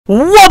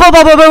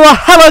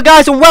Hello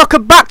guys and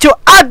welcome back to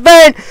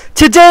Advent.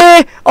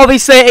 Today,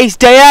 obviously it's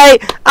day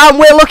 8 and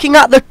we're looking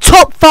at the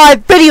top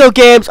 5 video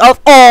games of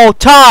all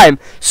time.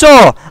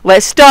 So,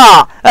 let's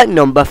start at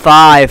number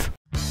 5.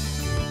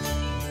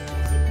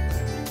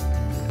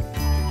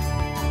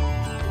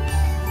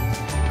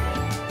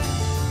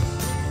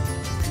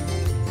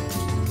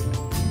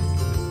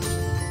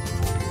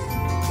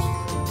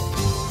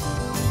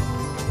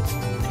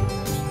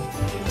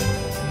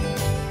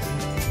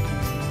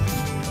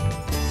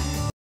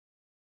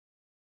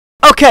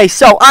 Okay,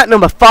 so at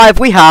number 5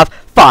 we have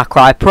Far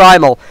Cry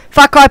Primal.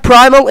 Far Cry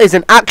Primal is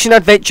an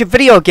action-adventure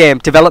video game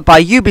developed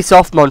by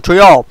Ubisoft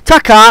Montreal.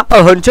 Takar,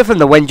 a hunter from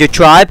the Wenja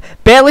tribe,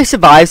 barely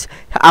survives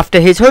after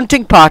his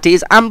hunting party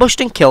is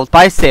ambushed and killed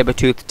by a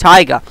saber-toothed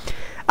tiger.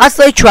 As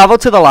they travel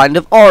to the land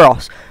of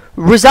Oros,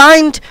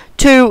 resigned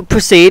to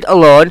proceed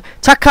alone,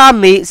 Takar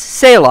meets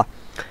Sailor,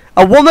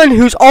 a woman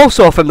who's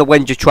also from the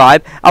Wenja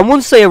tribe, and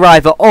once they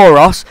arrive at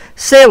Oros,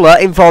 Sailor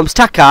informs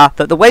Takar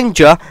that the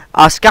Wenja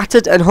are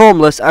scattered and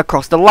homeless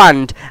across the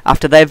land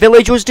after their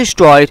village was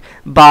destroyed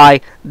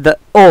by the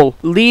Ul,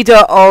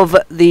 leader of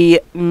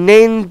the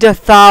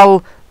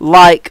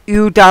Neanderthal-like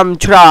Udam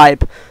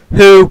tribe,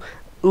 who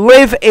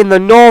live in the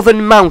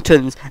northern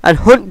mountains and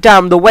hunt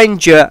down the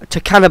Wenja to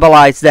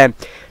cannibalize them.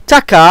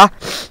 Takar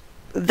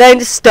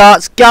then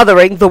starts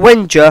gathering the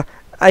Wenja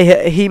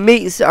he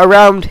meets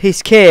around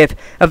his cave,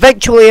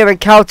 eventually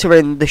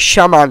encountering the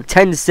shaman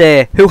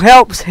Tensei, who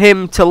helps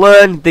him to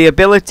learn the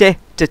ability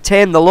to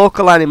tame the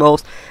local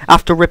animals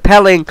after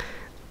repelling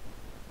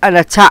an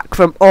attack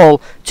from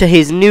Ul to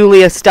his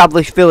newly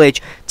established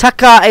village.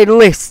 Takar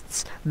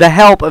enlists the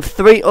help of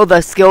 3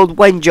 other skilled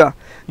Wenja: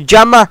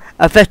 Jama,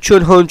 a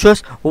veteran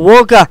huntress;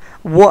 Woga,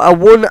 a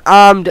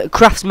one-armed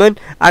craftsman;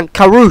 and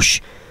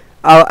Karush,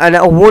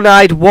 a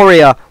one-eyed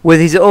warrior with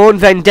his own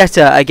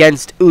vendetta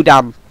against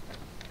Udam.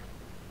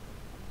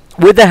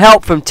 With the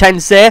help from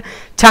Tensei,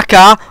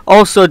 Takar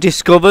also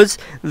discovers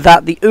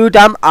that the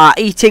Udam are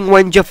eating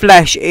Wenja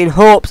flesh in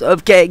hopes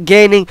of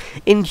gaining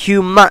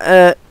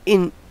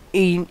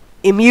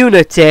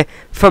immunity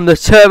from the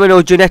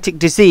terminal genetic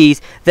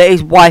disease that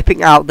is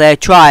wiping out their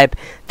tribe.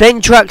 Then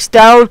tracks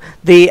down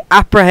the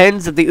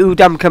apprehends of the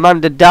Udam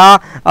commander Da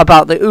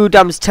about the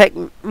Udam's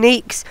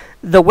techniques.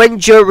 The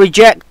Wenja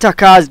reject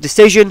Takar's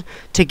decision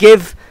to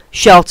give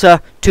shelter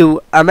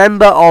to a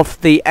member of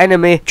the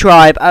enemy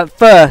tribe at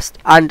first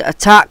and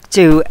attack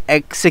to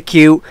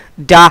execute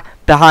Da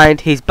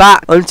behind his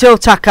back, until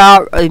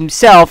Takar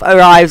himself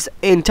arrives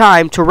in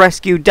time to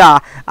rescue Da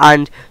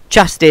and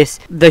chastise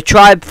the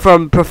tribe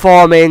from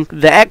performing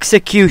the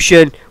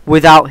execution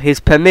without his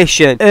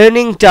permission,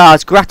 earning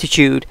Da's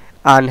gratitude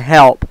and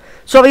help.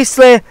 So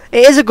obviously it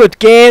is a good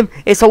game.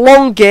 It's a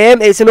long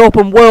game. It's an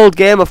open world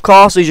game, of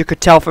course, as you could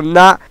tell from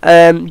that.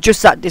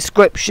 Just that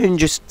description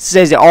just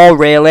says it all,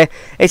 really.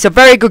 It's a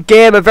very good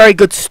game, a very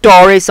good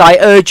story, so I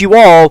urge you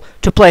all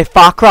to play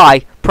Far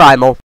Cry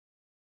Primal.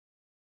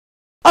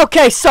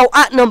 Okay, so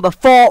at number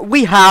 4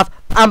 we have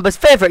Amber's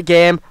favourite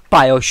game,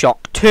 BioShock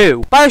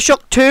 2.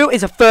 BioShock 2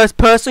 is a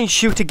first-person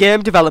shooter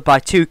game developed by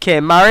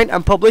 2K Marin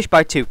and published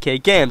by 2K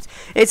Games.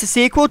 It's a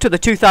sequel to the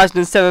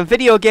 2007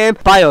 video game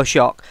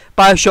BioShock.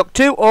 BioShock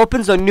 2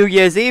 opens on New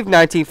Year's Eve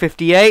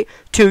 1958,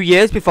 2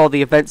 years before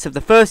the events of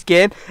the first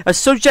game, as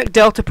Subject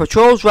Delta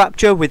patrols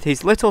Rapture with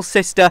his little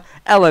sister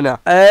Eleanor.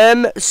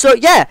 So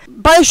yeah,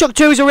 BioShock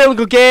 2 is a really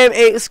good game.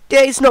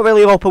 It's not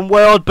really open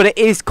world, but it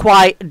is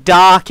quite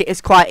dark.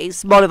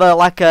 It's more of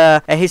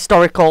a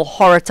historical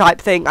horror type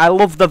thing. I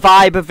love the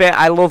vibe of it.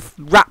 I love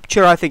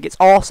Rapture. I think it's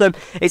awesome.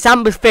 It's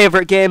Amber's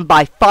favourite game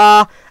by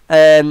far.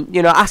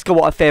 Ask her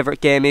what her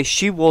favourite game is.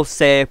 She will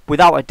say,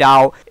 without a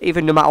doubt,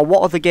 even no matter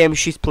what other games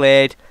she's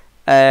played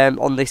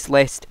on this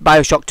list,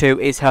 BioShock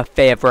 2 is her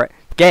favourite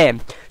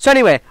game. So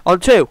anyway, on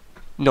to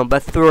number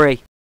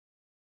 3.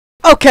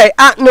 Okay,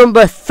 at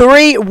number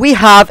 3 we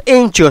have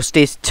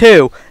Injustice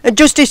 2.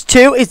 Injustice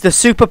 2 is the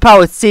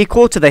superpowered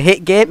sequel to the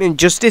hit game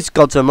Injustice: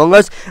 Gods Among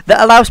Us that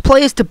allows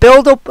players to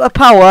build up a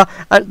power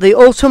and the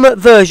ultimate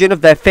version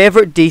of their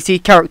favourite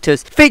DC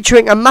characters.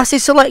 Featuring a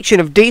massive selection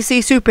of DC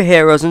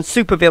superheroes and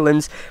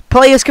supervillains,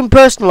 players can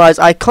personalise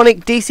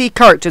iconic DC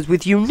characters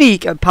with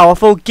unique and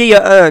powerful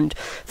gear earned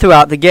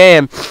throughout the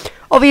game.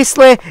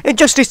 Obviously,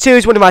 Injustice 2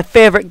 is one of my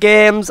favourite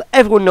games.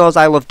 Everyone knows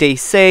I love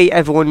DC.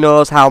 Everyone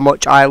knows how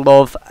much I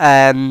love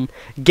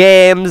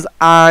games.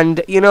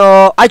 And,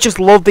 I just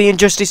love the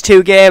Injustice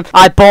 2 game.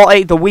 I bought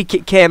it the week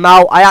it came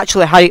out. I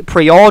actually had it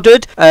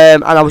pre-ordered.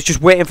 And I was just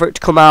waiting for it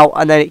to come out.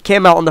 And then it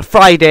came out on the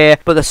Friday.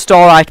 But the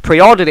store I'd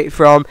pre-ordered it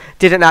from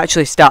didn't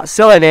actually start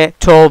selling it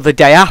till the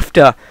day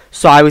after.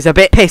 So I was a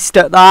bit pissed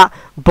at that.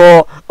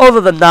 But other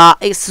than that,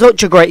 it's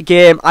such a great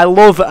game. I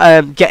love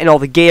getting all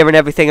the gear and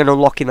everything and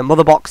unlocking the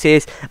mother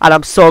boxes. And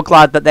I'm so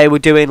glad that they were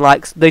doing,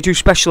 they do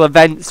special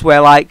events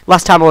where,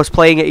 last time I was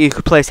playing it, you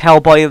could play as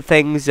Hellboy and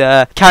things.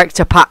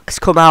 Character packs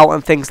come out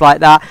and things like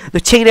that. The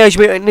Teenage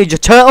Mutant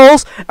Ninja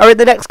Turtles are in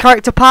the next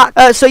character pack.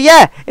 So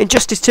yeah,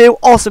 Injustice 2,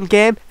 awesome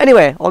game.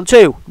 Anyway, on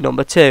to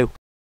number 2.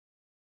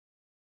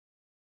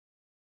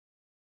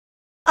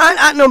 And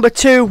at number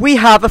 2 we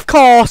have, of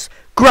course,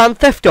 Grand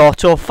Theft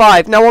Auto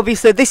 5. Now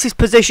obviously this is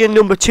position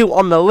number 2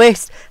 on the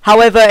list,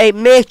 however it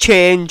may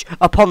change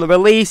upon the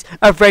release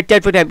of Red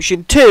Dead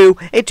Redemption 2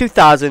 in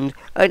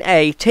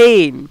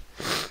 2018.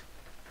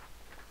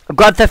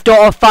 Grand Theft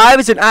Auto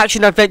 5 is an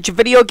action-adventure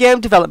video game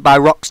developed by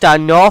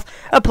Rockstar North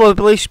and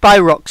published by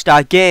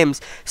Rockstar Games.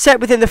 Set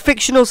within the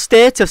fictional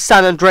state of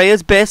San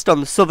Andreas based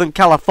on Southern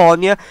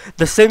California,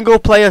 the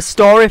single-player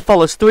story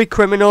follows 3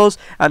 criminals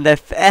and their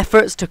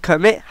efforts to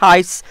commit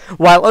heists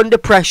while under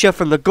pressure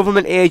from the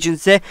government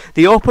agency.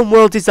 The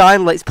open-world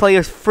design lets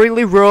players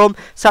freely roam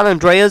San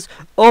Andreas,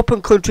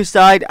 open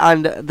countryside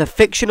and the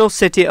fictional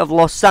city of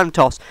Los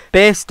Santos,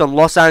 based on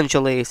Los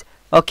Angeles.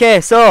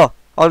 Okay, so,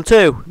 on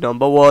to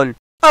number 1.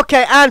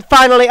 Okay, and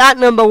finally at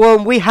number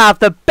 1 we have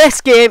the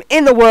best game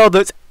in the world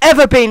that's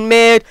ever been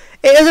made.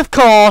 It is, of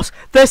course,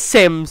 The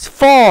Sims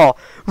 4.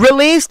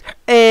 Released,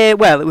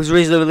 well, it was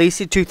originally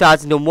released in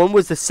 2001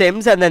 was The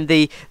Sims, and then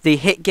the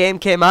hit game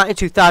came out in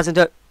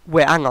 2000.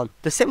 Wait, hang on.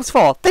 The Sims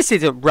 4? This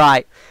isn't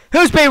right.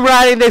 Who's been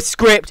writing this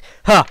script?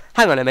 Huh,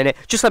 hang on a minute.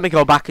 Just let me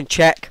go back and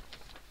check.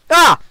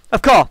 Ah,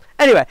 of course.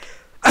 Anyway,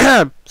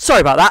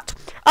 sorry about that.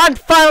 And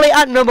finally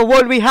at number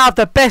 1 we have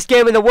the best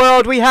game in the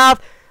world. We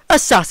have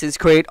Assassin's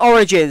Creed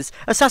Origins.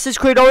 Assassin's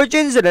Creed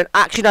Origins is an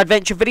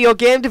action-adventure video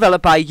game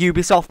developed by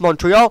Ubisoft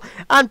Montreal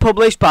and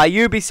published by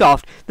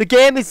Ubisoft. The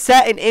game is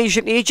set in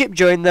ancient Egypt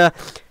during the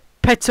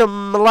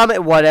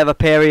Ptolemaic whatever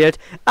period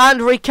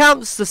and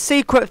recounts the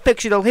secret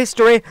fictional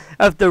history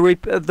of the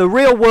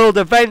real-world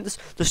events.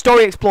 The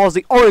story explores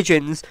the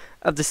origins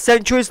of the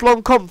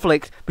centuries-long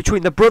conflict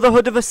between the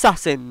Brotherhood of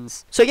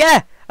Assassins. So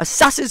yeah,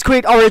 Assassin's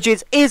Creed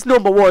Origins is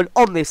number 1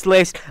 on this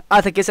list.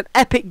 I think it's an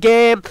epic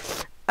game.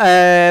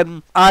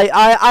 I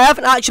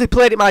haven't actually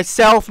played it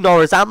myself,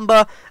 nor has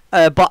Amber,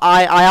 but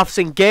I have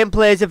seen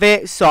gameplays of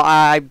it, so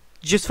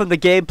just from the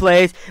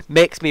gameplays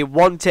makes me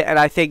want it, and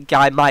I think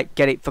I might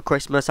get it for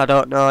Christmas. I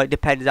don't know, it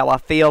depends how I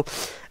feel.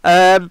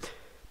 But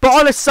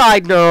on a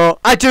side note,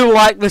 I do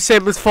like The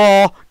Sims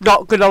 4,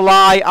 not gonna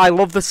lie, I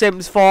love The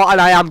Sims 4, and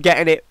I am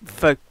getting it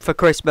for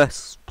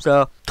Christmas,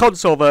 so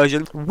console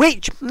version,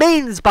 which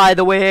means, by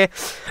the way,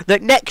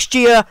 that next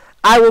year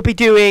I will be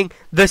doing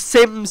The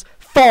Sims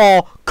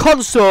 4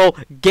 console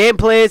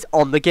gameplays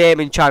on the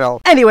gaming channel.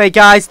 Anyway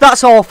guys,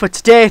 that's all for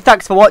today.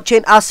 Thanks for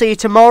watching. I'll see you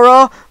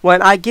tomorrow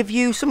when I give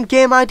you some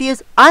game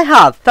ideas I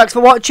have. Thanks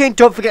for watching.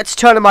 Don't forget to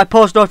turn on my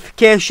post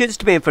notifications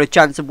to be in for a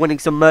chance of winning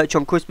some merch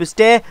on Christmas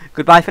Day.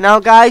 Goodbye for now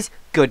guys.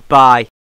 Goodbye.